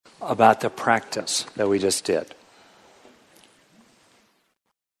about the practice that we just did?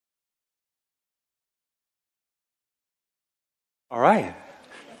 All right.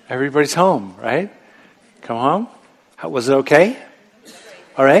 Everybody's home, right? Come home? Was it okay?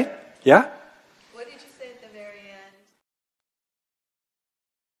 All right? Yeah? What did you say at the very end?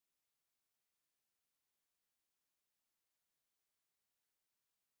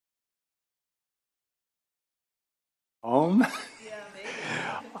 Home? Yeah, maybe.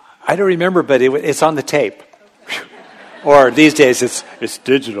 I don't remember, but it's on the tape. Or these days it's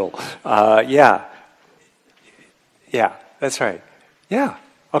digital. Yeah. Yeah, that's right. Yeah.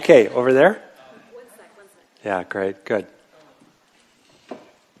 Okay, over there? One sec. Yeah, great, good.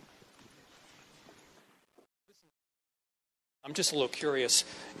 I'm just a little curious.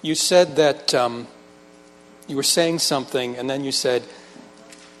 You said that you were saying something, and then you said,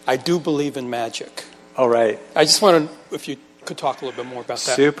 I do believe in magic. All right. I just wanted, if you could talk a little bit more about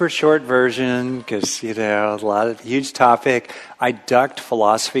that. Super short version, because, huge topic. I ducked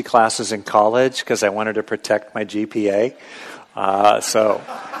philosophy classes in college because I wanted to protect my GPA.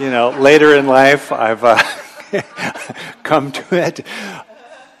 Later in life, I've come to it.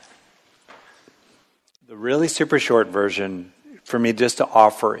 The really super short version for me just to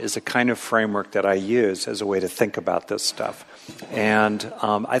offer is a kind of framework that I use as a way to think about this stuff. And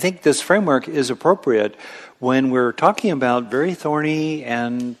I think this framework is appropriate when we're talking about very thorny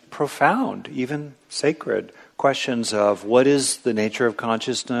and profound, even sacred questions of what is the nature of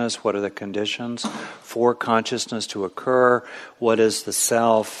consciousness, what are the conditions for consciousness to occur, what is the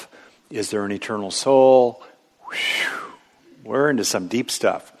self, is there an eternal soul? Whew, we're into some deep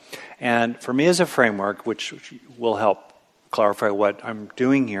stuff. And for me as a framework, which will help clarify what I'm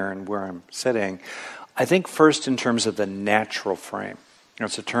doing here and where I'm sitting, I think first in terms of the natural frame.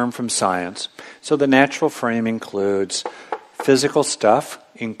 It's a term from science. So the natural frame includes physical stuff,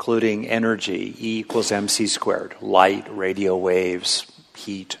 including energy, E equals mc squared, light, radio waves,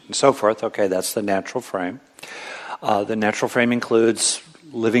 heat, and so forth. Okay, that's the natural frame. The natural frame includes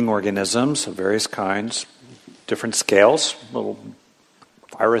living organisms of various kinds, different scales, little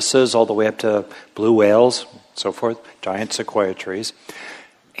viruses all the way up to blue whales, so forth, giant sequoia trees.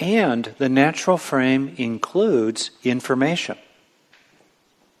 And the natural frame includes information.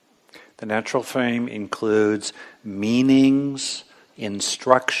 The natural frame includes meanings,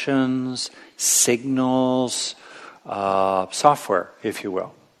 instructions, signals, software, if you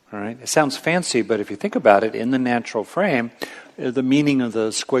will. All right? It sounds fancy, but if you think about it, in the natural frame, the meaning of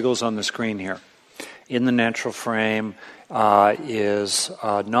the squiggles on the screen here. In the natural frame is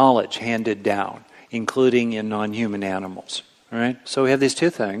knowledge handed down, including in non-human animals. All right? So we have these two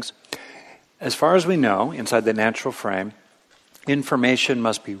things. As far as we know, inside the natural frame, information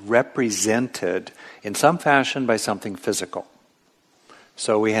must be represented in some fashion by something physical.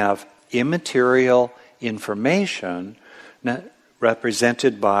 So we have immaterial information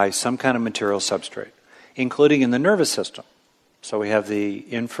represented by some kind of material substrate, including in the nervous system. So we have the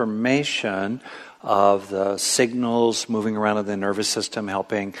information of the signals moving around in the nervous system,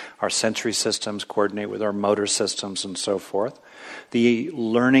 helping our sensory systems coordinate with our motor systems and so forth. The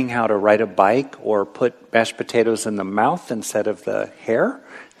learning how to ride a bike or put mashed potatoes in the mouth instead of the hair,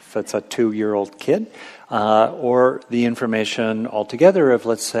 if it's a 2-year-old kid, or the information altogether of,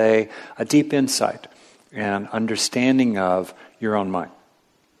 let's say, a deep insight and understanding of your own mind.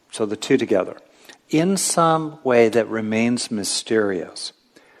 So the two together. In some way that remains mysterious,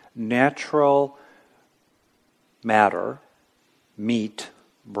 natural matter, meat,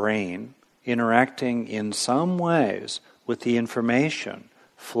 brain, interacting in some ways with the information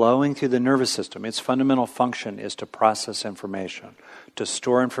flowing through the nervous system. Its fundamental function is to process information, to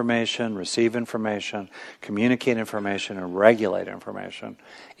store information, receive information, communicate information, and regulate information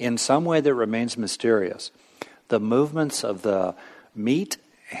in some way that remains mysterious. The movements of the meat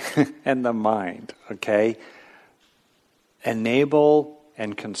and the mind, okay, enable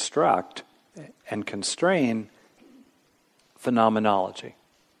and construct and constrain phenomenology,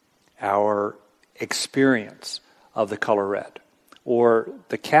 our experience of the color red, or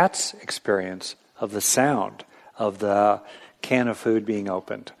the cat's experience of the sound of the can of food being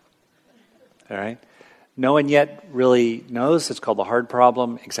opened. All right? No one yet really knows. It's called the hard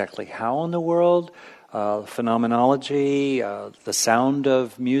problem. Exactly how in the world, phenomenology, the sound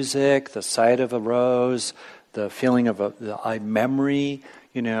of music, the sight of a rose, the feeling of a memory,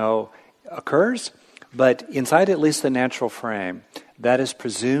 occurs. But inside at least the natural frame, that is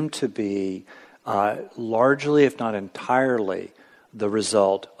presumed to be largely, if not entirely, the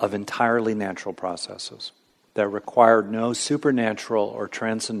result of entirely natural processes that required no supernatural or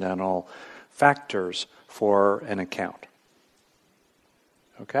transcendental factors for an account.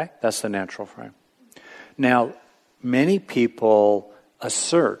 Okay? That's the natural frame. Now, many people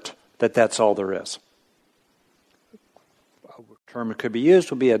assert that that's all there is. A term that could be used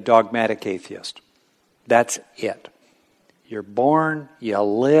would be a dogmatic atheist. That's it. You're born, you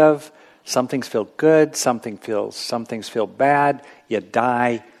live, some things feel good, some things feel bad, you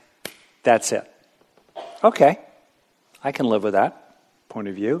die, that's it. Okay, I can live with that point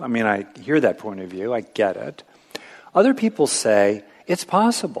of view. I mean, I hear that point of view, I get it. Other people say it's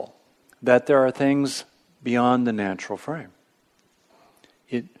possible that there are things beyond the natural frame.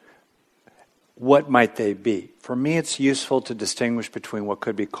 What might they be? For me, it's useful to distinguish between what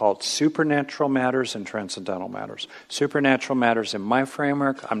could be called supernatural matters and transcendental matters. Supernatural matters in my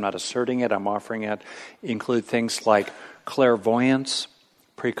framework, I'm not asserting it, I'm offering it, include things like clairvoyance,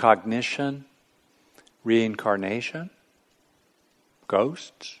 precognition, reincarnation,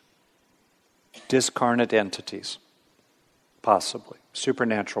 ghosts, discarnate entities, possibly,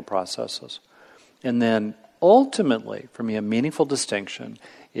 supernatural processes. And then ultimately, for me, a meaningful distinction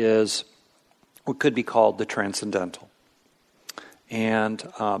is what could be called the transcendental. And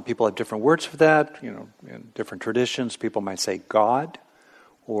people have different words for that, in different traditions. People might say God,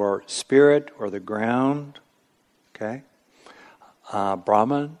 or spirit, or the ground, okay?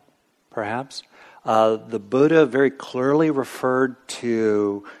 Brahman, perhaps. The Buddha very clearly referred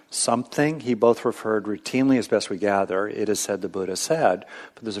to something. He both referred routinely, as best we gather. It is said the Buddha said,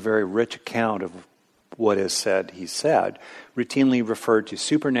 but there's a very rich account of what is said, he said, routinely referred to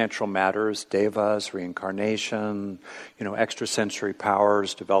supernatural matters, devas, reincarnation, extrasensory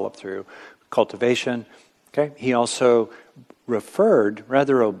powers developed through cultivation. Okay? He also referred,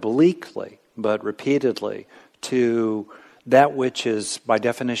 rather obliquely, but repeatedly, to that which is, by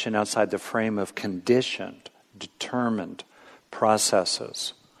definition, outside the frame of conditioned, determined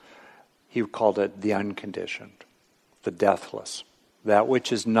processes. He called it the unconditioned, the deathless, that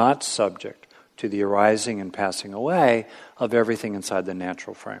which is not subject to the arising and passing away of everything inside the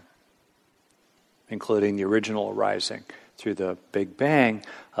natural frame, including the original arising through the Big Bang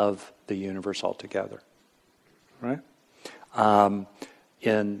of the universe altogether. Right?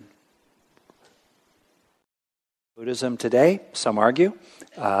 In Buddhism today, some argue,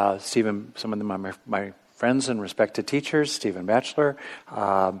 some of them are my friends and respected teachers, Stephen Batchelor,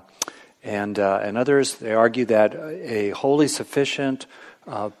 and others, they argue that a wholly sufficient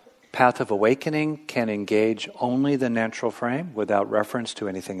path of awakening can engage only the natural frame without reference to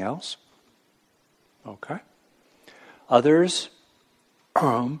anything else. Okay. Others,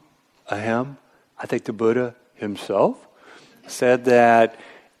 I think the Buddha himself said that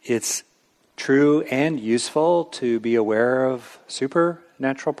it's true and useful to be aware of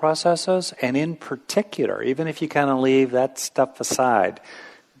supernatural processes, and in particular, even if you kind of leave that stuff aside,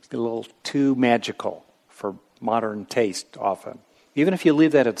 it's a little too magical for modern taste often. Even if you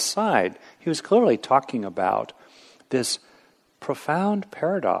leave that aside, he was clearly talking about this profound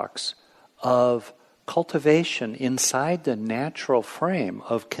paradox of cultivation inside the natural frame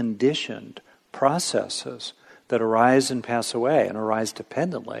of conditioned processes that arise and pass away and arise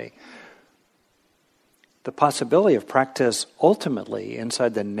dependently. The possibility of practice ultimately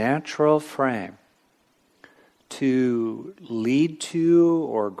inside the natural frame to lead to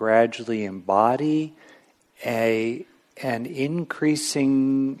or gradually embody an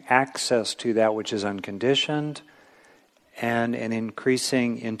increasing access to that which is unconditioned and an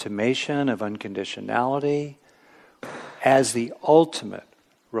increasing intimation of unconditionality as the ultimate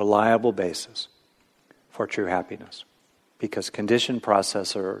reliable basis for true happiness. Because conditioned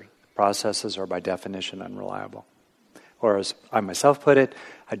processes are by definition unreliable. Or as I myself put it,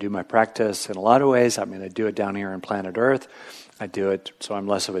 I do my practice in a lot of ways. I mean, I do it down here on planet Earth. I do it so I'm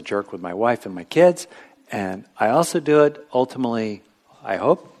less of a jerk with my wife and my kids. And I also do it, ultimately, I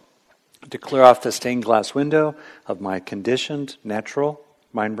hope, to clear off the stained glass window of my conditioned, natural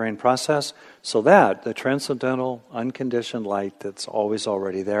mind-brain process so that the transcendental, unconditioned light that's always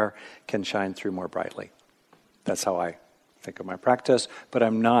already there can shine through more brightly. That's how I think of my practice, but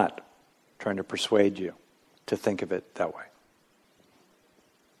I'm not trying to persuade you to think of it that way.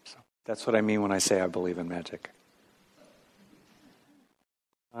 So that's what I mean when I say I believe in magic.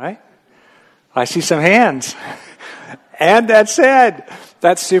 All right? I see some hands. And that said,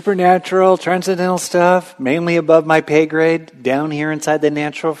 that's supernatural, transcendental stuff, mainly above my pay grade, down here inside the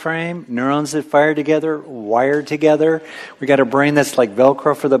natural frame, neurons that fire together, wired together. We got a brain that's like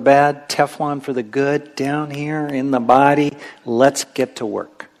Velcro for the bad, Teflon for the good, down here in the body. Let's get to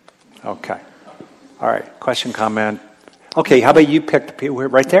work. Okay. All right. Question, comment. Okay, how about you pick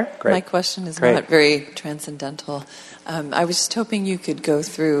right there? Great. My question is Great. not very transcendental. I was just hoping you could go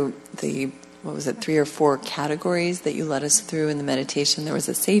through the what was it, 3 or 4 categories that you led us through in the meditation. There was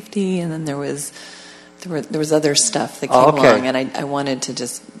a safety, and then there was other stuff that came along, and I wanted to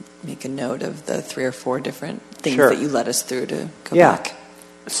just make a note of the 3 or 4 different things that you led us through to go back.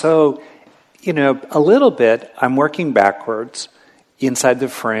 So, a little bit, I'm working backwards inside the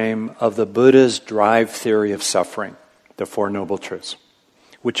frame of the Buddha's drive theory of suffering, the Four Noble Truths,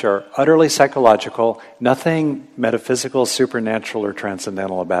 which are utterly psychological, nothing metaphysical, supernatural, or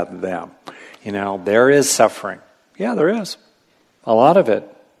transcendental about them. There is suffering. Yeah, there is. A lot of it,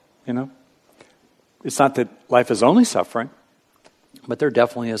 It's not that life is only suffering, but there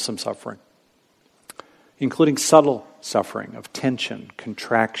definitely is some suffering, including subtle suffering of tension,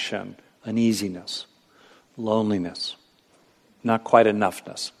 contraction, uneasiness, loneliness, not quite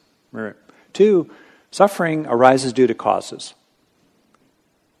enoughness. Right. 2, suffering arises due to causes.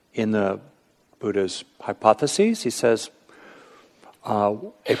 In the Buddha's hypotheses, he says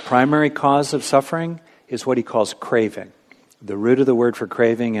a primary cause of suffering is what he calls craving. The root of the word for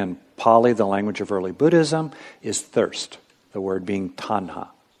craving in Pali, the language of early Buddhism, is thirst, the word being tanha.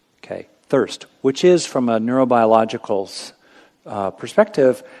 Okay, thirst, which is, from a neurobiological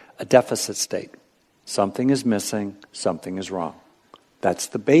perspective, a deficit state. Something is missing, something is wrong. That's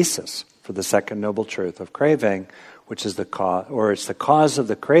the basis for the second noble truth of craving, which is the cause, or it's the cause of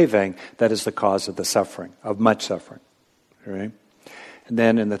the craving that is the cause of the suffering, of much suffering. Right? And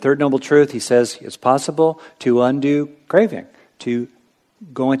then in the third noble truth, he says it's possible to undo craving, to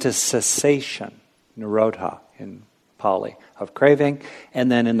go into cessation, nirodha in Pali, of craving.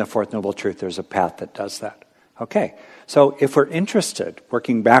 And then in the fourth noble truth, there's a path that does that. Okay, so if we're interested,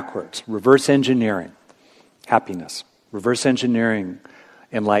 working backwards, reverse engineering happiness, reverse engineering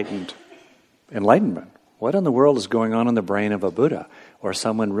enlightenment, what in the world is going on in the brain of a Buddha or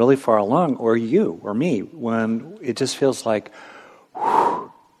someone really far along, or you or me, when it just feels like,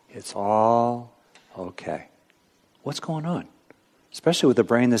 whew, it's all okay. What's going on? Especially with a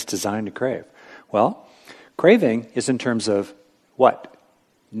brain that's designed to crave. Well, craving is in terms of what?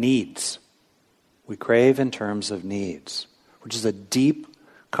 Needs. We crave in terms of needs, which is a deep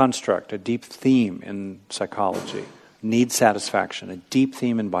construct, a deep theme in psychology. Need satisfaction, a deep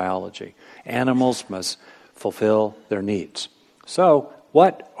theme in biology. Animals must fulfill their needs. So,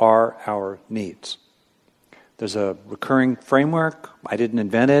 what are our needs? There's a recurring framework. I didn't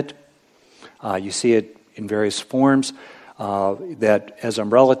invent it. You see it in various forms that, as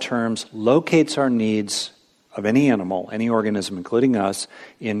umbrella terms, locates our needs of any animal, any organism, including us,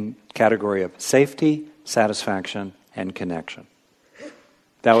 in category of safety, satisfaction, and connection.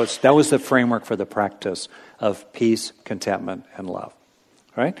 That was the framework for the practice of peace, contentment, and love.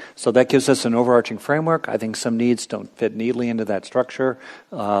 Right? So that gives us an overarching framework. I think some needs don't fit neatly into that structure.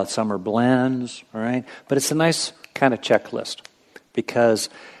 Some are blends, all right? But it's a nice kind of checklist because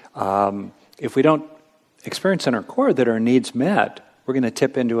if we don't experience in our core that our needs met, we're going to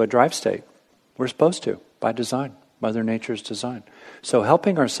tip into a drive state. We're supposed to, by design, Mother Nature's design. So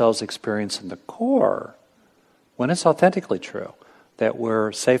helping ourselves experience in the core, when it's authentically true, that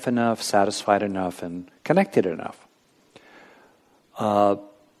we're safe enough, satisfied enough, and connected enough.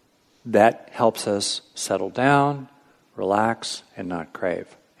 That helps us settle down, relax, and not crave,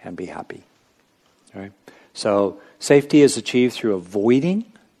 and be happy. Right? So safety is achieved through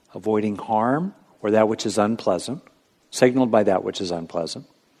avoiding harm or that which is unpleasant, signaled by that which is unpleasant.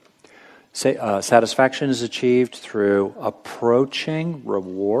 Satisfaction is achieved through approaching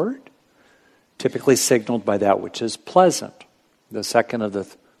reward, typically signaled by that which is pleasant. The second of the,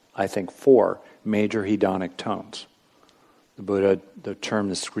 4 major hedonic tones. The term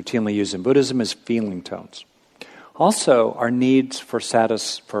that's routinely used in Buddhism is feeling tones. Also, our needs for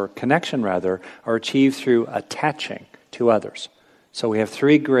connection are achieved through attaching to others. So we have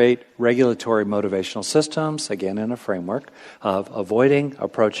 3 great regulatory motivational systems, again in a framework, of avoiding,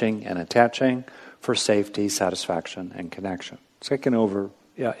 approaching, and attaching for safety, satisfaction, and connection.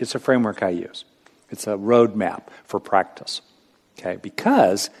 It's a framework I use. It's a roadmap for practice. Okay,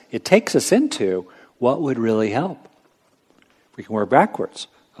 because it takes us into what would really help. We can work backwards.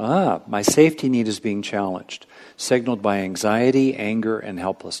 My safety need is being challenged, signaled by anxiety, anger, and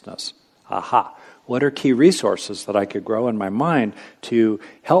helplessness. Aha. What are key resources that I could grow in my mind to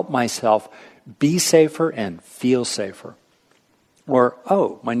help myself be safer and feel safer?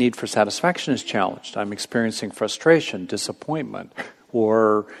 Or, my need for satisfaction is challenged. I'm experiencing frustration, disappointment,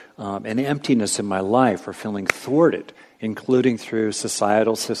 or an emptiness in my life, or feeling thwarted, including through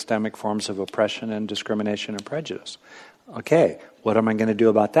societal systemic forms of oppression and discrimination and prejudice. Okay, what am I going to do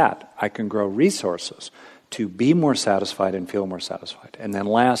about that? I can grow resources to be more satisfied and feel more satisfied. And then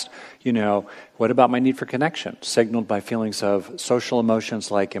last, what about my need for connection? Signaled by feelings of social emotions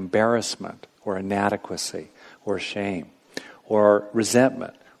like embarrassment, or inadequacy, or shame, or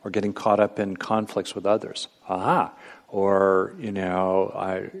resentment, or getting caught up in conflicts with others. Aha! Or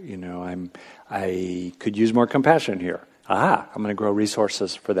I could use more compassion here. Aha! I'm going to grow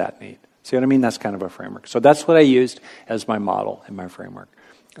resources for that need. See what I mean? That's kind of a framework. So that's what I used as my model and my framework.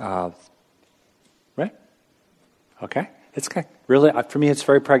 Right? Okay. It's okay. Really, for me, it's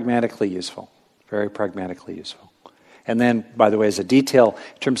very pragmatically useful. Very pragmatically useful. And then, by the way, as a detail,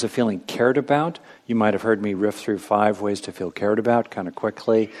 in terms of feeling cared about, you might have heard me riff through 5 ways to feel cared about kind of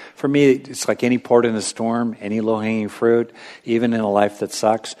quickly. For me, it's like any port in a storm, any low-hanging fruit, even in a life that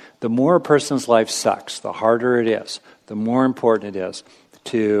sucks. The more a person's life sucks, the harder it is, the more important it is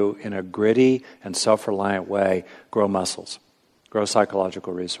to, in a gritty and self-reliant way, grow muscles, grow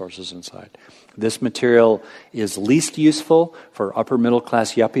psychological resources inside. This material is least useful for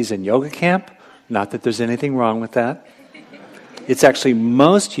upper-middle-class yuppies in yoga camp. Not that there's anything wrong with that. It's actually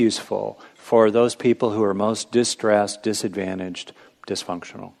most useful for those people who are most distressed, disadvantaged,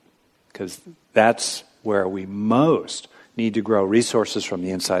 dysfunctional. Because that's where we most need to grow resources from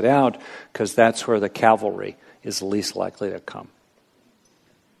the inside out, because that's where the cavalry is least likely to come.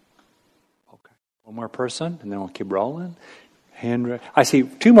 Okay. One more person, and then we'll keep rolling. I see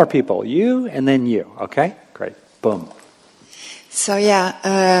 2 more people. You, and then you. Okay? Great. Boom. So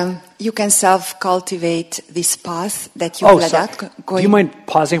you can self-cultivate this path that you've led out. Do you mind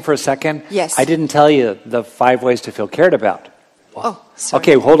pausing for a second? Yes. I didn't tell you the 5 ways to feel cared about. Oh, sorry.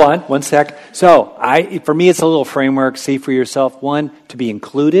 Okay, hold on, 1 sec. So, for me, it's a little framework. See for yourself. 1, to be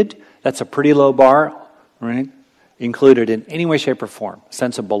included. That's a pretty low bar, right? Included in any way, shape, or form.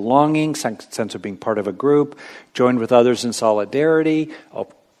 Sense of belonging, sense of being part of a group, joined with others in solidarity, a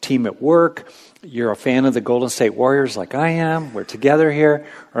team at work. You're a fan of the Golden State Warriors like I am. We're together here.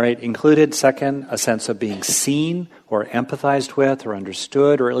 All right, included. 2nd, a sense of being seen or empathized with or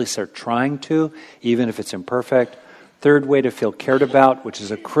understood, or at least they're trying to, even if it's imperfect. 3rd way to feel cared about, which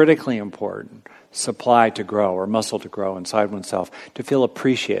is a critically important supply to grow or muscle to grow inside oneself, to feel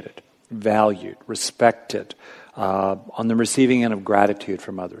appreciated, valued, respected, on the receiving end of gratitude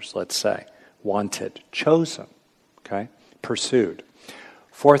from others, let's say, wanted, chosen, okay, pursued.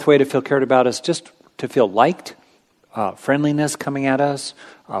 4th way to feel cared about is just to feel liked, friendliness coming at us,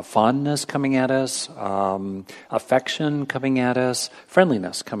 fondness coming at us, affection coming at us,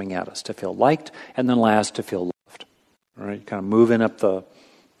 friendliness coming at us, to feel liked, and then last, to feel loved. All right, kind of moving up the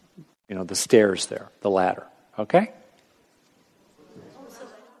stairs there, the ladder. Okay?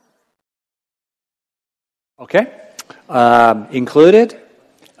 Okay? Included,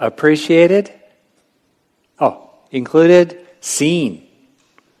 appreciated, included, seen,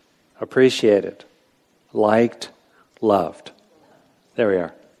 appreciated, liked, loved. There we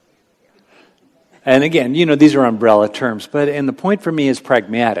are. And again, these are umbrella terms, and the point for me is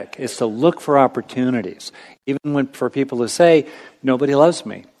pragmatic. It's to look for opportunities, even for people to say, nobody loves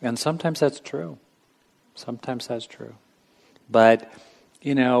me. And sometimes that's true. But,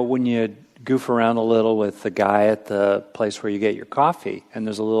 when you goof around a little with the guy at the place where you get your coffee, and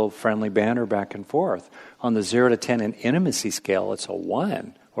there's a little friendly banter back and forth, on the 0 to 10 in intimacy scale, it's a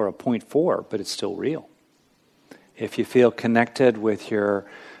 1 or a 0.4, but it's still real. If you feel connected with your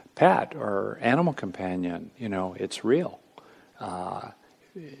pet or animal companion, it's real.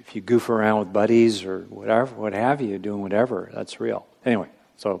 If you goof around with buddies or whatever, what have you, doing whatever, that's real. Anyway,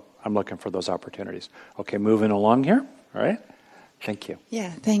 so I'm looking for those opportunities. Okay, moving along here. All right. Thank you.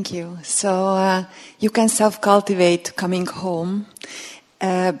 Yeah, thank you. So you can self-cultivate coming home,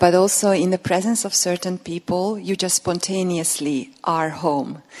 but also in the presence of certain people, you just spontaneously are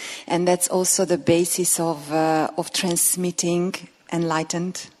home. And that's also the basis of transmitting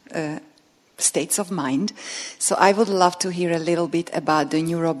enlightened states of mind. So I would love to hear a little bit about the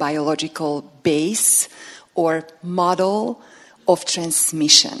neurobiological base or model of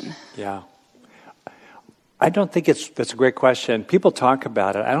transmission. Yeah. I don't think that's a great question. People talk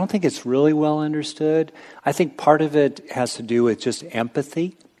about it. I don't think it's really well understood. I think part of it has to do with just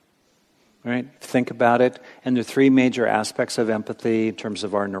empathy, right? Think about it. And there are 3 major aspects of empathy in terms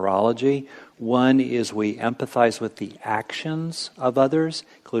of our neurology. 1 is we empathize with the actions of others,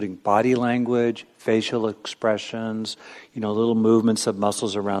 including body language, facial expressions, little movements of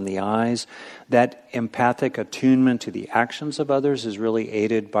muscles around the eyes. That empathic attunement to the actions of others is really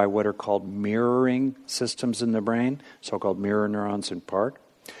aided by what are called mirroring systems in the brain, so-called mirror neurons in part.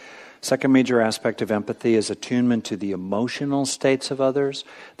 2nd major aspect of empathy is attunement to the emotional states of others.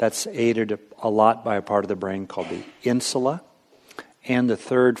 That's aided a lot by a part of the brain called the insula. And the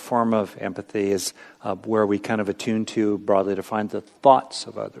 3rd form of empathy is where we kind of attune to, broadly defined, the thoughts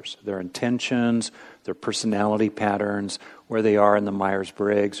of others, their intentions, their personality patterns, where they are in the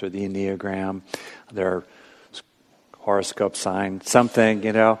Myers-Briggs or the Enneagram, their horoscope sign, something,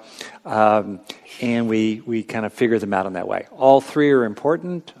 and we kind of figure them out in that way. All three are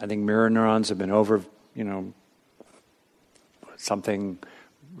important. I think mirror neurons have been something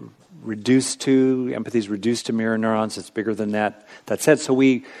reduced to, empathy is reduced to mirror neurons. It's bigger than that. That said, so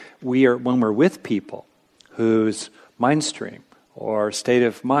we are, when we're with people whose mind stream or state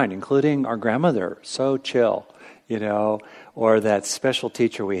of mind, including our grandmother, so chill, or that special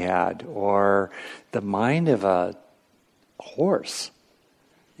teacher we had, or the mind of a horse,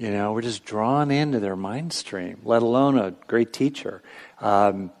 we're just drawn into their mind stream, let alone a great teacher.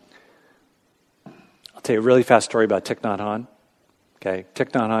 I'll tell you a really fast story about Thich Nhat Hanh. Okay,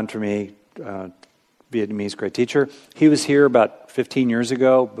 Thich Nhat Hanh, for me, Vietnamese great teacher. He was here about 15 years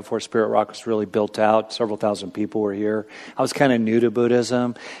ago, before Spirit Rock was really built out. Several thousand people were here. I was kind of new to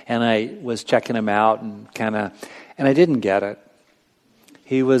Buddhism, and I was checking him out, and I didn't get it.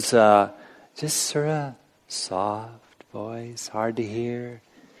 He was just sort of soft voice, hard to hear.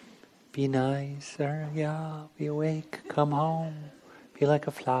 Be nice, yeah, be awake, come home, be like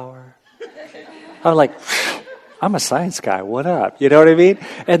a flower. I'm like, I'm a science guy, what up? You know what I mean?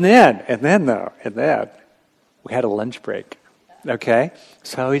 And then we had a lunch break, okay?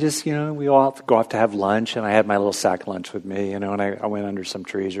 So we just, we all go off to have lunch, and I had my little sack lunch with me, and I went under some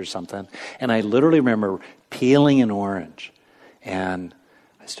trees or something. And I literally remember peeling an orange, and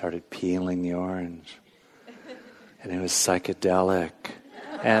I started peeling the orange. And it was psychedelic.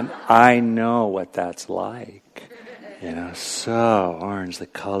 And I know what that's like. So orange, the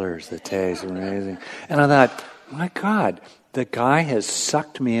colors, the taste, amazing. And I thought, my God, the guy has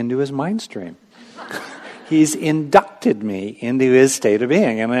sucked me into his mind stream. He's inducted me into his state of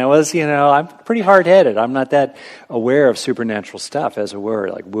being. And I was, I'm pretty hard-headed. I'm not that aware of supernatural stuff, as it were,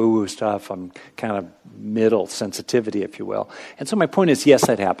 like woo-woo stuff. I'm kind of middle sensitivity, if you will. And so my point is, yes,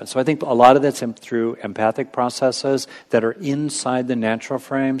 that happens. So I think a lot of that's through empathic processes that are inside the natural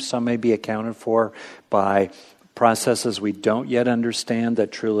frame. Some may be accounted for by processes we don't yet understand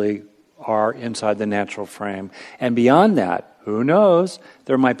that truly are inside the natural frame. And beyond that, who knows,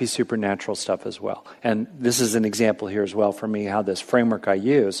 there might be supernatural stuff as well. And this is an example here as well for me, how this framework I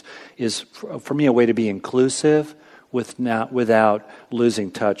use is, for me, a way to be inclusive without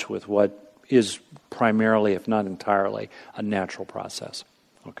losing touch with what is primarily, if not entirely, a natural process.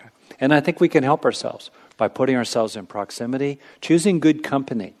 Okay. And I think we can help ourselves by putting ourselves in proximity, choosing good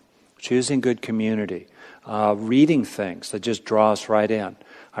company, choosing good community, reading things that just draw us right in.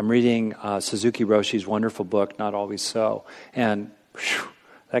 I'm reading Suzuki Roshi's wonderful book, Not Always So, and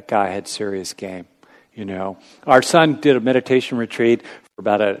that guy had serious game. Our son did a meditation retreat for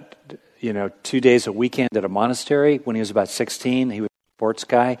about 2 days a weekend at a monastery. When he was about 16, he was a sports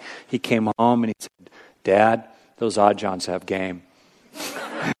guy. He came home and he said, "Dad, those Ajahns have game."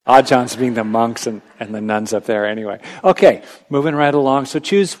 Ajahns being the monks and the nuns up there anyway. Okay, moving right along. So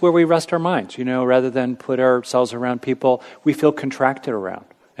choose where we rest our minds, rather than put ourselves around people we feel contracted around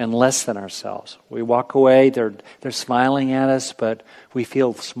and less than ourselves. We walk away, they're smiling at us, but we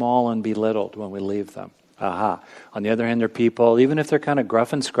feel small and belittled when we leave them. Aha. On the other hand, there are people, even if they're kind of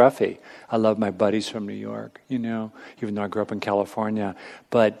gruff and scruffy. I love my buddies from New York, even though I grew up in California.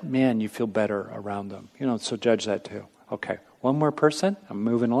 But man, you feel better around them. So judge that too. Okay, one more person. I'm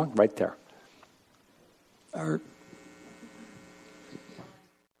moving along right there. Are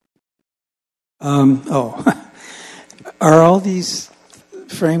all these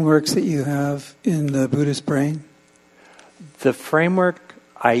frameworks that you have in the Buddhist brain? The framework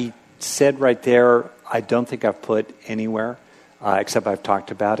I said right there, I don't think I've put anywhere, except I've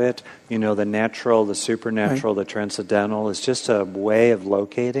talked about it. The natural, the supernatural, right. The transcendental is just a way of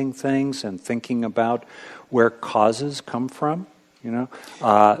locating things and thinking about where causes come from.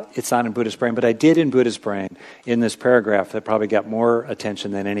 It's not in Buddhist brain, but I did in Buddhist brain in this paragraph that probably got more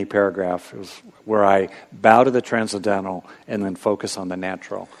attention than any paragraph. It was where I bow to the transcendental and then focus on the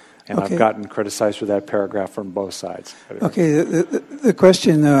natural. And okay. I've gotten criticized for that paragraph from both sides. Okay, the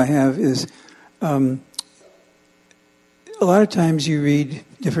question though I have is, a lot of times you read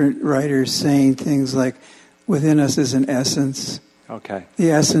different writers saying things like, within us is an essence. Okay.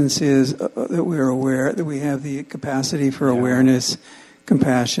 The essence is that we're aware, that we have the capacity for awareness,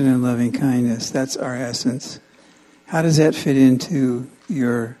 compassion, and loving kindness. That's our essence. How does that fit into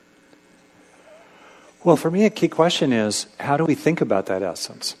your... Well, for me, a key question is, how do we think about that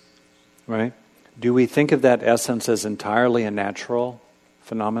essence? Right? Do we think of that essence as entirely a natural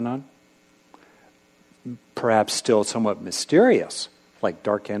phenomenon? Perhaps still somewhat mysterious, like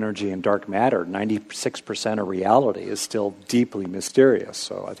dark energy and dark matter. 96% of reality is still deeply mysterious,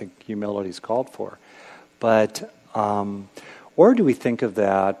 so I think humility is called for. But Or do we think of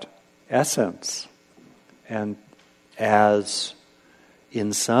that essence and as,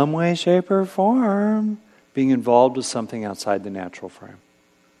 in some way, shape, or form, being involved with something outside the natural frame?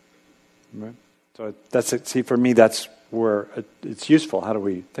 Right? So that's it. See, for me, that's where it's useful. How do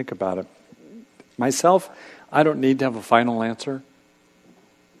we think about it? Myself, I don't need to have a final answer.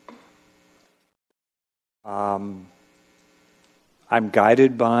 I'm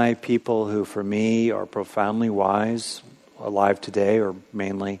guided by people who, for me, are profoundly wise, alive today, or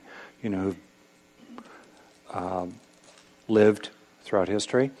mainly, who've lived throughout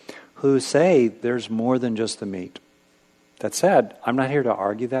history, who say there's more than just the meat. That said, I'm not here to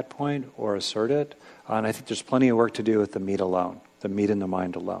argue that point or assert it, and I think there's plenty of work to do with the meat alone, the meat in the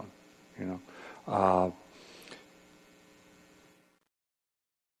mind alone.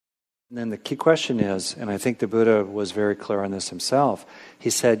 And then the key question is, and I think the Buddha was very clear on this himself, he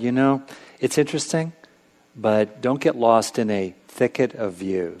said, it's interesting, but don't get lost in a thicket of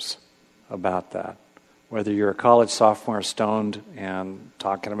views about that. Whether you're a college sophomore stoned and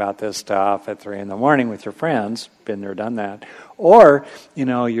talking about this stuff at 3 a.m. with your friends, been there, done that, or,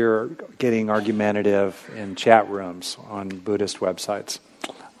 you're getting argumentative in chat rooms on Buddhist websites.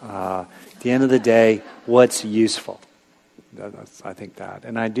 At the end of the day, what's useful? I think that.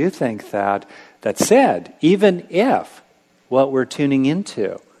 And I do think that said, even if what we're tuning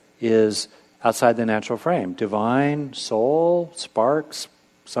into is outside the natural frame, divine, soul, sparks,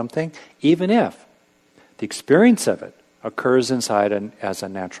 something, even if the experience of it occurs inside as a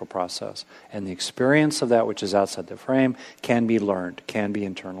natural process, and the experience of that which is outside the frame can be learned, can be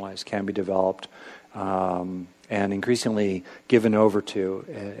internalized, can be developed, and increasingly given over to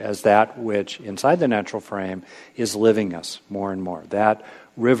as that which inside the natural frame is living us more and more. That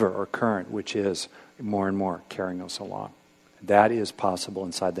river or current which is more and more carrying us along. That is possible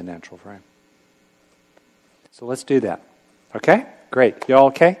inside the natural frame. So let's do that. Okay? Great. You all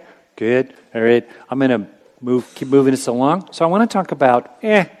okay? Good. All right. I'm going to keep moving this along. So I want to talk about,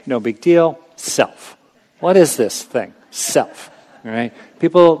 no big deal, self. What is this thing? Self. All right?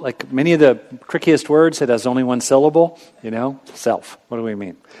 People, like many of the trickiest words, it has only one syllable, self. What do we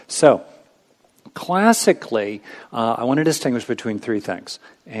mean? So, classically, I want to distinguish between 3 things.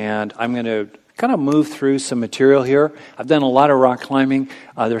 And I'm going to kind of move through some material here. I've done a lot of rock climbing.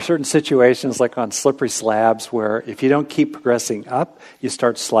 There are certain situations, like on slippery slabs, where if you don't keep progressing up, you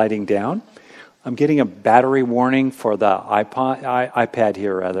start sliding down. I'm getting a battery warning for the iPad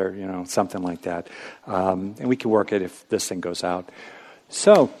here, rather, something like that. And we can work it if this thing goes out.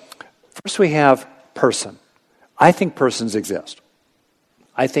 So, first we have person. I think persons exist.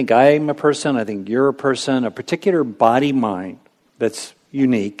 I think I'm a person, I think you're a person, a particular body-mind that's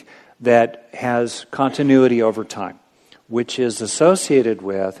unique, that has continuity over time, which is associated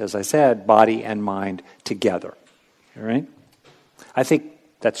with, as I said, body and mind together. All right? I think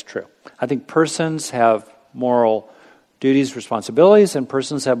that's true. I think persons have moral duties, responsibilities, and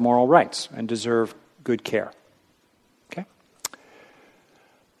persons have moral rights and deserve good care. Okay?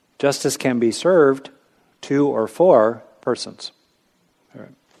 Justice can be served to or for persons. All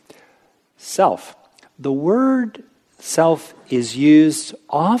right. Self. The word self is used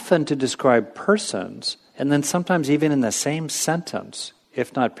often to describe persons, and then sometimes even in the same sentence,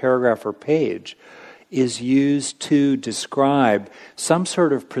 if not paragraph or page, is used to describe some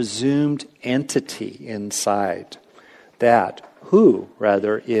sort of presumed entity inside that, who,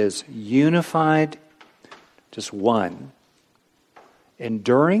 rather, is unified, just one,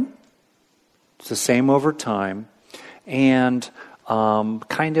 enduring, it's the same over time, and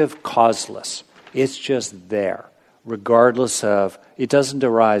kind of causeless. It's just there, regardless of, it doesn't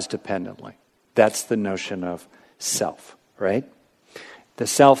arise dependently. That's the notion of self, right? The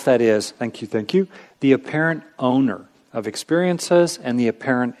self that is, thank you, the apparent owner of experiences and the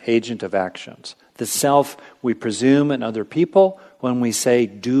apparent agent of actions. The self we presume in other people when we say,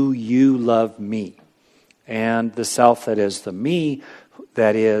 do you love me? And the self that is the me,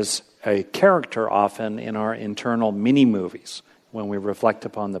 that is a character often in our internal mini-movies when we reflect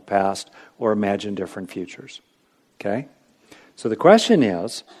upon the past or imagine different futures. Okay? So the question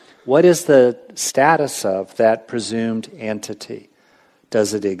is, what is the status of that presumed entity?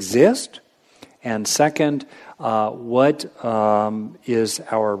 Does it exist? And second, what is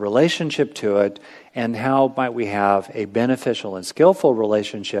our relationship to it, and how might we have a beneficial and skillful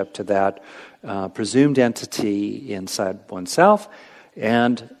relationship to that presumed entity inside oneself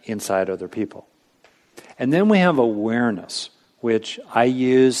and inside other people? And then we have awareness. which I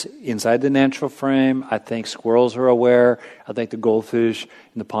use inside the natural frame. I think squirrels are aware. I think the goldfish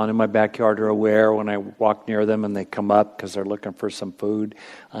in the pond in my backyard are aware when I walk near them and they come up because they're looking for some food.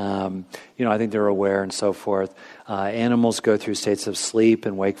 I think they're aware and so forth. Animals go through states of sleep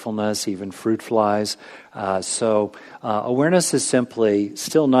and wakefulness, even fruit flies. So awareness is simply,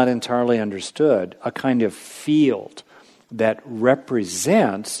 still not entirely understood, a kind of field that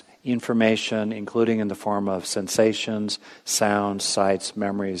represents information, including in the form of sensations, sounds, sights,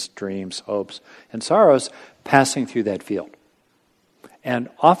 memories, dreams, hopes, and sorrows, passing through that field. And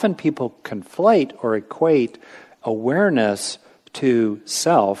often people conflate or equate awareness to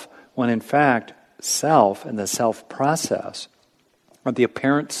self, when in fact self and the self process, or the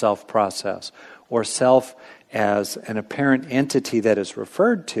apparent self process, or self as an apparent entity that is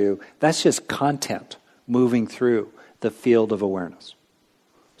referred to, that's just content moving through the field of awareness.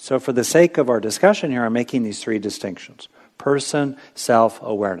 So for the sake of our discussion here, I'm making these three distinctions: person, self,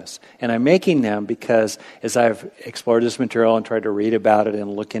 awareness. And I'm making them because as I've explored this material and tried to read about it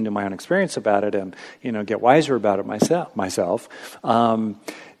and look into my own experience about it and get wiser about it myself,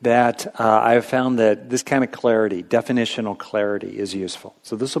 that I've found that this kind of clarity, definitional clarity, is useful.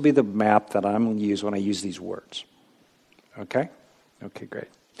 So this will be the map that I'm going to use when I use these words. Okay? Okay, great.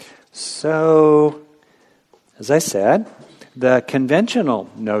 So, as I said, the conventional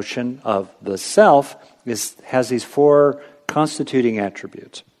notion of the self has these four constituting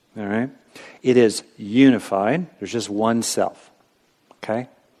attributes. All right? It is unified. There's just one self. Okay?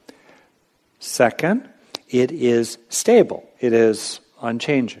 Second, it is stable. It is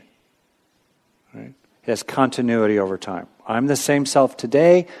unchanging. Right? It has continuity over time. I'm the same self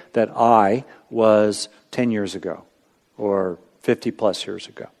today that I was 10 years ago or 50 plus years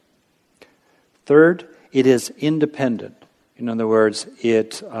ago. Third, it is independent. In other words,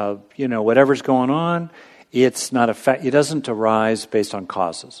 whatever's going on, it's not it doesn't arise based on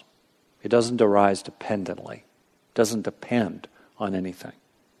causes. It doesn't arise dependently. It doesn't depend on anything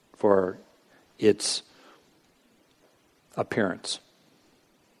for its appearance.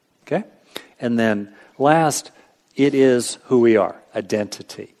 Okay? And then last, it is who we are,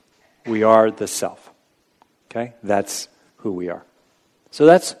 identity. We are the self. Okay? That's who we are. So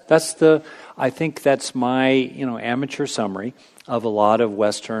I think that's my, amateur summary of a lot of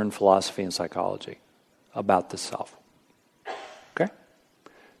Western philosophy and psychology about the self. Okay?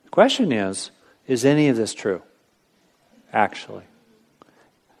 The question is any of this true? Actually.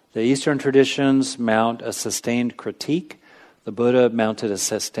 The Eastern traditions mount a sustained critique. The Buddha mounted a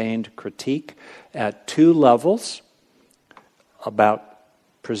sustained critique at two levels about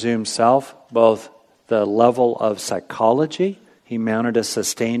presumed self, both the level of psychology. He mounted a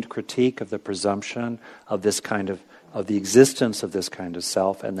sustained critique of the presumption of this kind of the existence of this kind of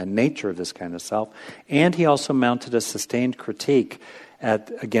self and the nature of this kind of self. And he also mounted a sustained critique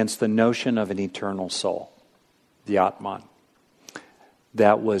against the notion of an eternal soul, the Atman,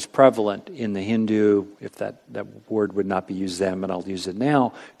 that was prevalent in the Hindu, if that word would not be used then, but I'll use it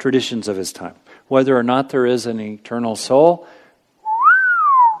now, traditions of his time. Whether or not there is an eternal soul,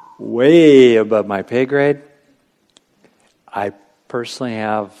 way above my pay grade. I personally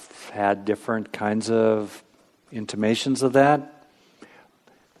have had different kinds of intimations of that.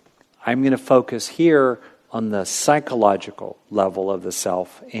 I'm going to focus here on the psychological level of the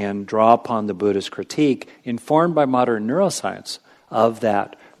self and draw upon the Buddhist critique, informed by modern neuroscience, of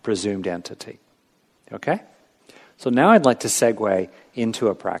that presumed entity. Okay? So now I'd like to segue into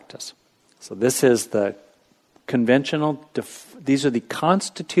a practice. So this is the conventional, these are the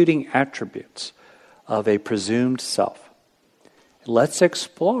constituting attributes of a presumed self. Let's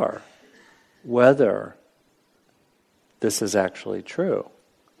explore whether this is actually true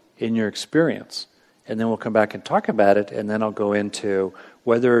in your experience. And then we'll come back and talk about it, and then I'll go into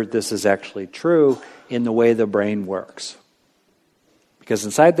whether this is actually true in the way the brain works. Because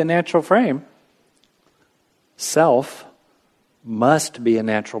inside the natural frame, self must be a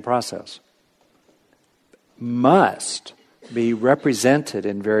natural process. Must be represented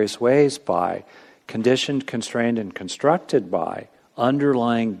in various ways by, conditioned, constrained, and constructed by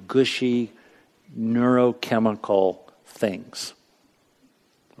underlying gushy neurochemical things.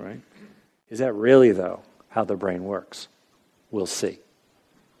 Right? Is that really, though, how the brain works? We'll see.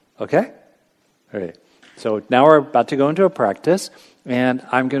 Okay? All right. So now we're about to go into a practice, and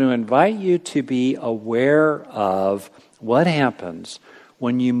I'm going to invite you to be aware of what happens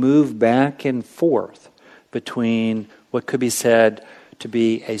when you move back and forth between what could be said to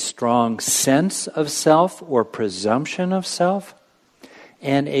be a strong sense of self or presumption of self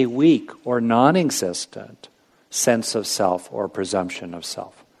and a weak or non-existent sense of self or presumption of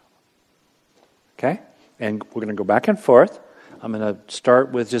self. Okay? And we're going to go back and forth. I'm going to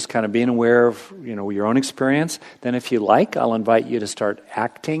start with just kind of being aware of, your own experience. Then if you like, I'll invite you to start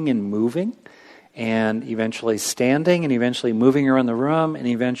acting and moving, and eventually standing, and eventually moving around the room, and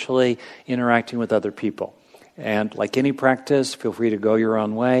eventually interacting with other people. And like any practice, feel free to go your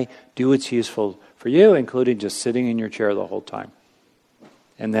own way. Do what's useful for you, including just sitting in your chair the whole time.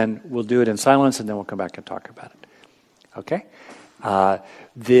 And then we'll do it in silence, and then we'll come back and talk about it. Okay?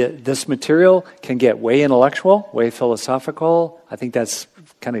 This material can get way intellectual, way philosophical. I think that's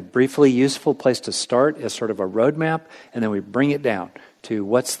kind of briefly useful place to start as sort of a roadmap, and then we bring it down to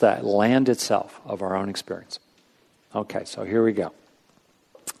what's the land itself of our own experience. Okay, so here we go.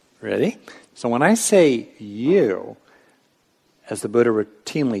 Ready? So when I say you, as the Buddha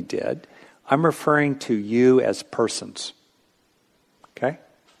routinely did, I'm referring to you as persons. Okay?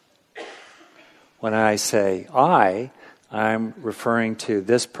 When I say I'm referring to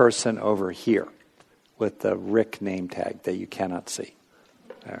this person over here with the Rick name tag that you cannot see.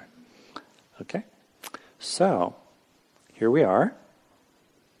 All right. Okay? So, here we are.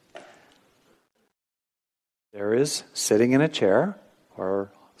 There is sitting in a chair,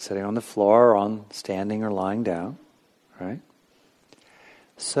 or sitting on the floor, or standing or lying down. Right?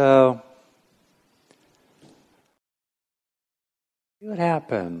 So, see what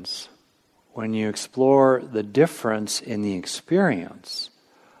happens when you explore the difference in the experience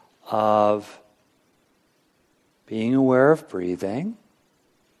of being aware of breathing,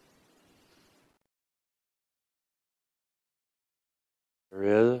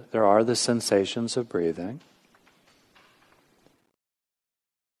 there are the sensations of breathing,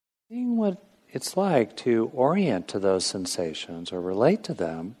 seeing what it's like to orient to those sensations or relate to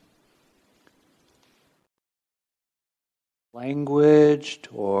them, languaged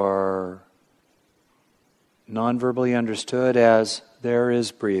or non-verbally understood as there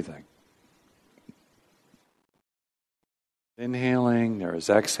is breathing. Inhaling, there is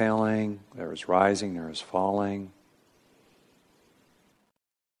exhaling, there is rising, there is falling.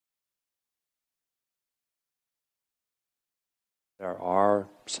 There are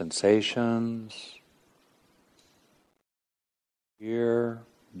sensations here,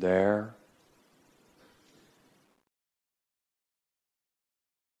 there.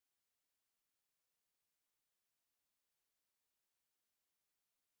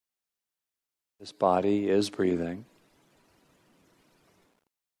 This body is breathing.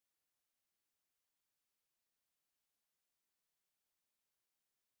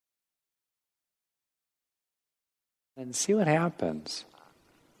 And see what happens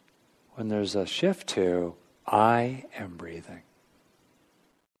when there's a shift to, I am breathing.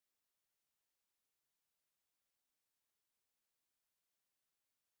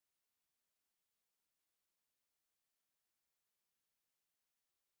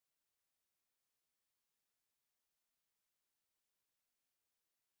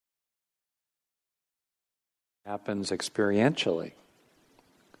 Happens experientially.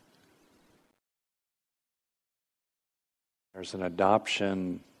 There's an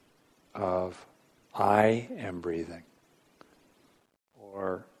adoption of I am breathing,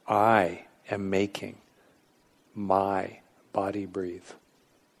 or I am making my body breathe.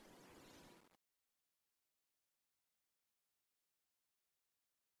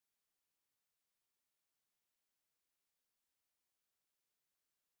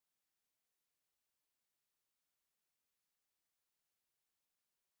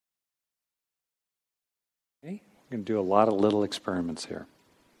 Okay? You can do a lot of little experiments here.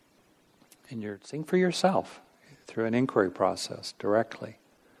 And you're seeing for yourself through an inquiry process directly.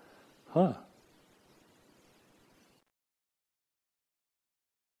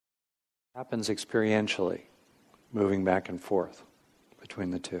 Happens experientially, moving back and forth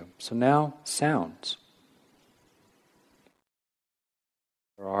between the two. So now, sounds.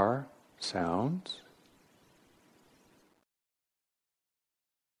 There are sounds.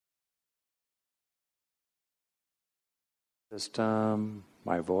 System,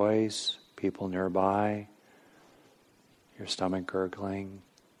 my voice, people nearby, your stomach gurgling.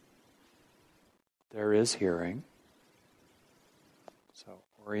 There is hearing. So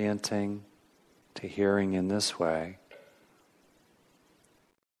orienting to hearing in this way.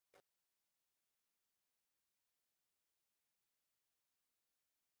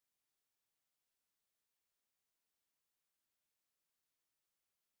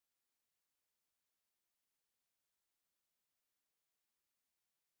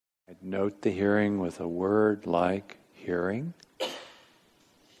 I'd note the hearing with a word like hearing,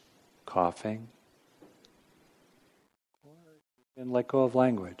 coughing, and let go of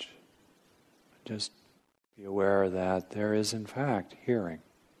language. Just be aware that there is in fact hearing.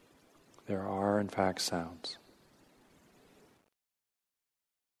 There are in fact sounds.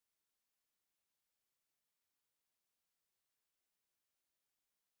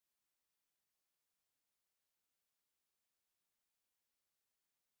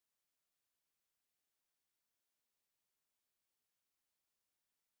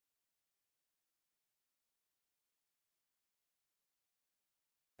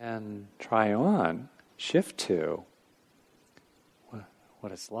 And try on, shift to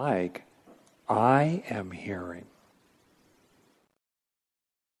what it's like. I am hearing.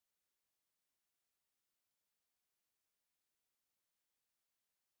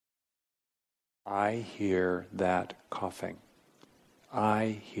 I hear that coughing.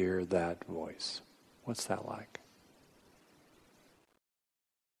 I hear that voice. What's that like?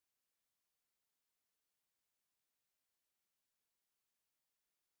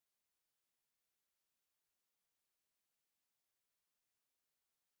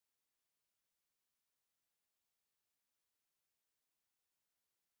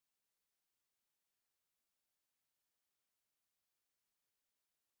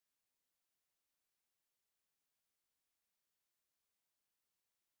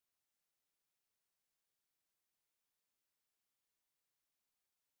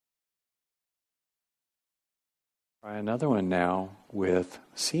 Try another one now with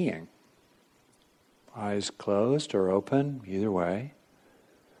seeing. Eyes closed or open, either way.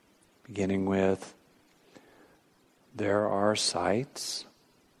 Beginning with, there are sights,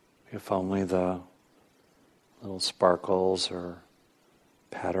 if only the little sparkles or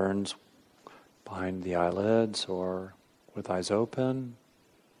patterns behind the eyelids or with eyes open.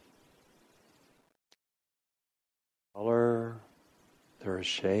 Color, there is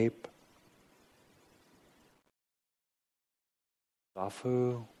shape.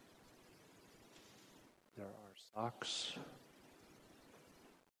 Zafu, there are socks.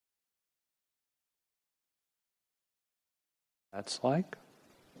 That's like.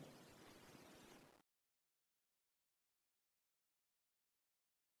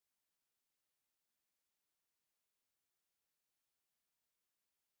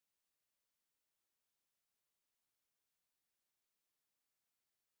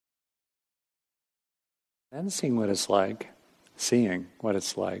 And seeing what it's like, seeing what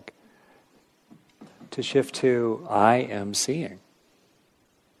it's like. To shift to, I am seeing.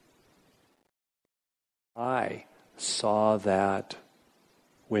 I saw that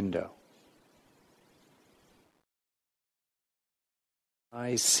window.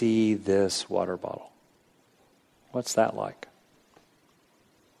 I see this water bottle. What's that like?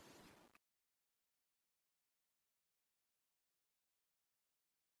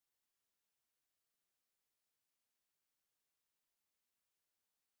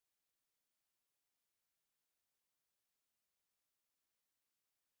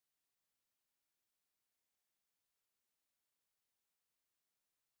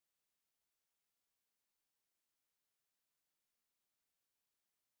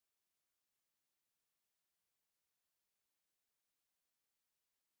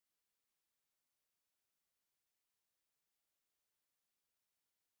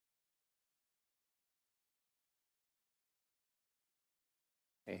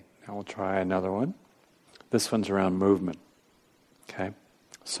 Okay, now we'll try another one. This one's around movement. Okay,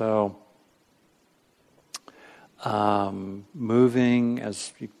 so moving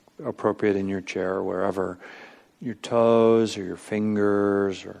as appropriate in your chair or wherever, your toes or your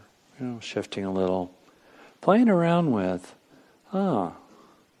fingers, or shifting a little, playing around with,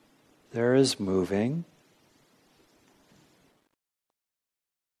 there is moving.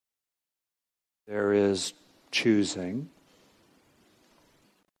 There is choosing.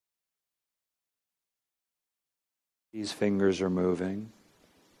 These fingers are moving.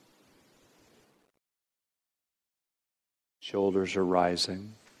 Shoulders are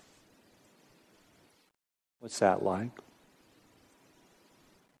rising. What's that like?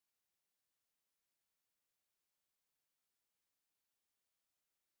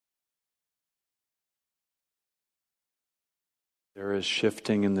 There is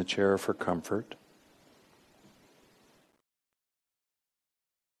shifting in the chair for comfort.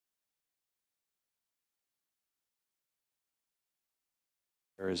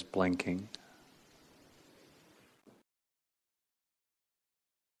 There is blinking.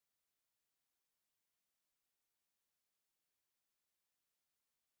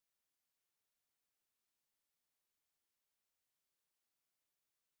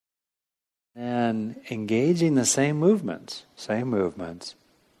 And engaging the same movements.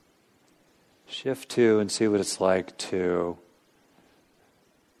 Shift to and see what it's like to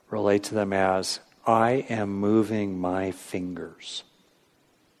relate to them as, I am moving my fingers.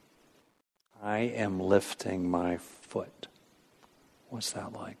 I am lifting my foot. What's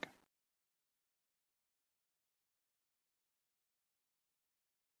that like?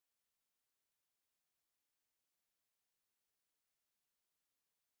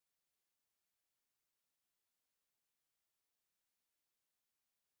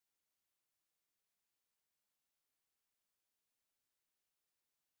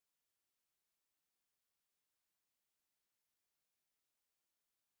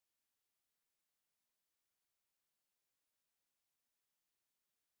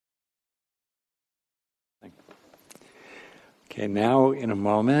 Okay, now in a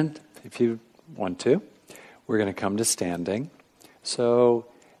moment, if you want to, we're going to come to standing. So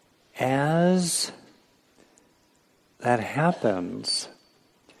as that happens,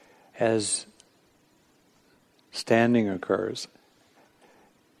 as standing occurs,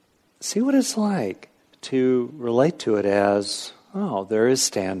 see what it's like to relate to it as, oh, there is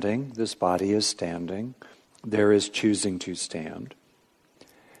standing, this body is standing, there is choosing to stand.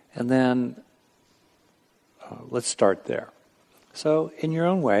 And then let's start there. So in your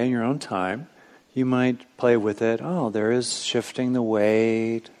own way, in your own time, you might play with it. Oh, there is shifting the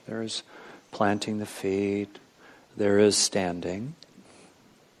weight, there is planting the feet, there is standing.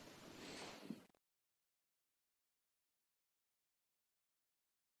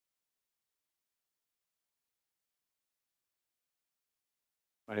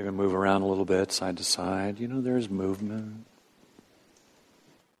 Might even move around a little bit, side to side. There's movement.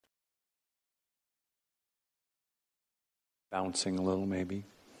 Bouncing a little, maybe.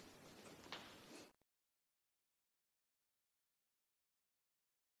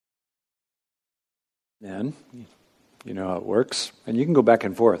 Then, you know how it works. And you can go back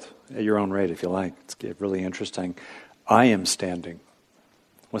and forth at your own rate if you like. It's really interesting. I am standing.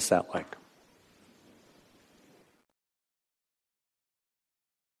 What's that like?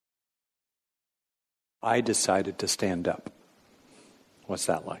 I decided to stand up. What's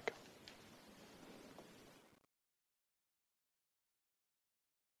that like?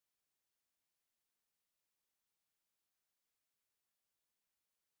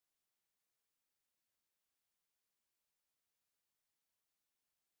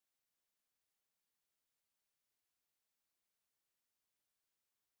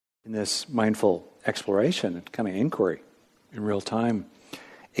 In this mindful exploration, kind of inquiry in real time,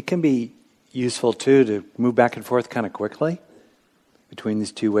 it can be useful too to move back and forth kind of quickly between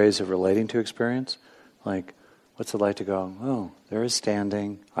these two ways of relating to experience. Like, what's it like to go, oh, there is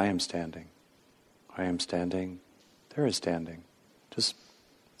standing, I am standing. I am standing, there is standing. Just,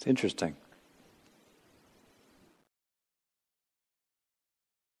 it's interesting.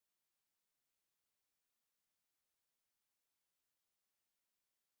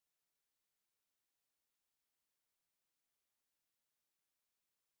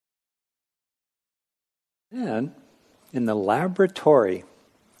 And in the laboratory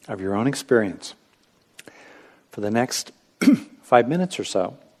of your own experience, for the next 5 minutes or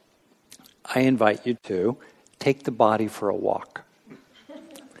so, I invite you to take the body for a walk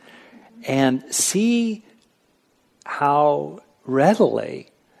and see how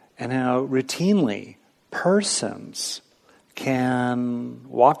readily and how routinely persons can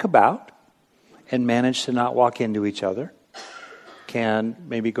walk about and manage to not walk into each other, can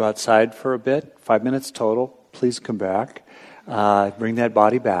maybe go outside for a bit, 5 minutes total, please come back, bring that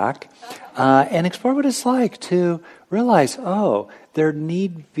body back, and explore what it's like to realize, oh, there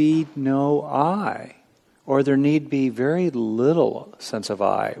need be no I, or there need be very little sense of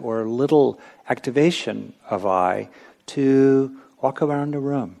I, or little activation of I to walk around a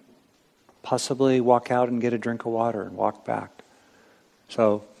room, possibly walk out and get a drink of water and walk back.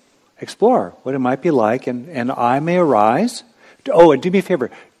 So explore what it might be like, and I may arise. Oh, and do me a favor,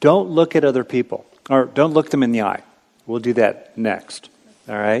 don't look at other people, or don't look them in the eye. We'll do that next,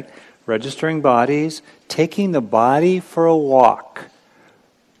 all right? Registering bodies, taking the body for a walk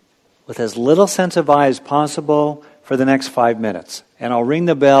with as little sense of I as possible for the next 5 minutes. And I'll ring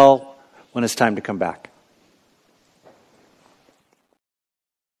the bell when it's time to come back.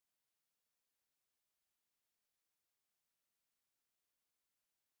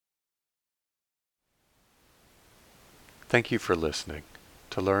 Thank you for listening.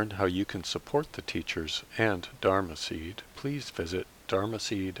 To learn how you can support the teachers and Dharma Seed, please visit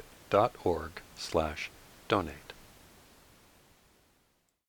dharmaseed.org/donate.